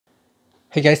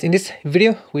Hey guys, in this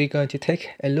video we're going to take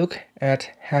a look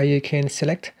at how you can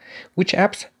select which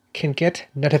apps can get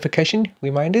notification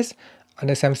reminders on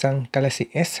the Samsung Galaxy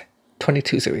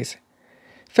S22 series.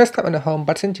 First, tap on the home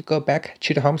button to go back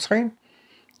to the home screen,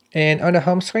 and on the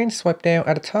home screen swipe down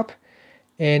at the top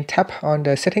and tap on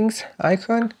the settings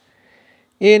icon.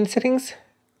 In settings,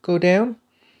 go down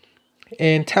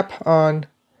and tap on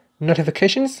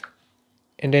notifications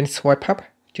and then swipe up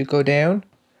to go down.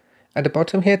 At the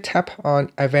bottom here, tap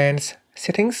on Advanced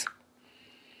Settings.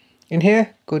 In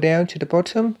here, go down to the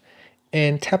bottom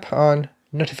and tap on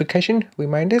Notification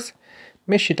Reminders.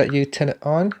 Make sure that you turn it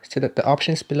on so that the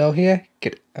options below here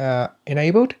get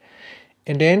enabled.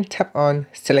 And then tap on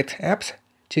Select Apps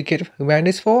to get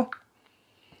reminders for.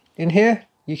 In here,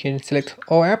 you can select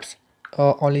all apps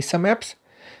or only some apps.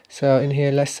 So in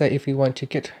here, let's say if you want to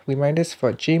get reminders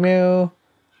for Gmail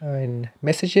and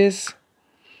messages,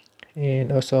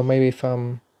 and also maybe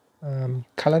from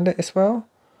calendar as well.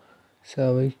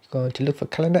 So we're going to look for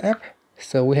calendar app.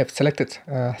 So we have selected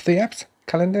 3 apps: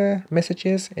 calendar,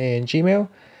 messages, and Gmail,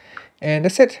 and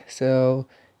that's it. So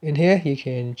in here you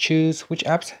can choose which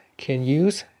apps can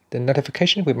use the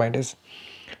notification reminders.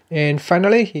 And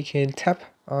finally, you can tap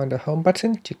on the home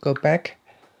button to go back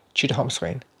to the home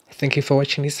screen. Thank you for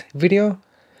watching this video.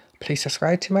 Please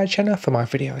subscribe to my channel for more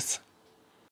videos.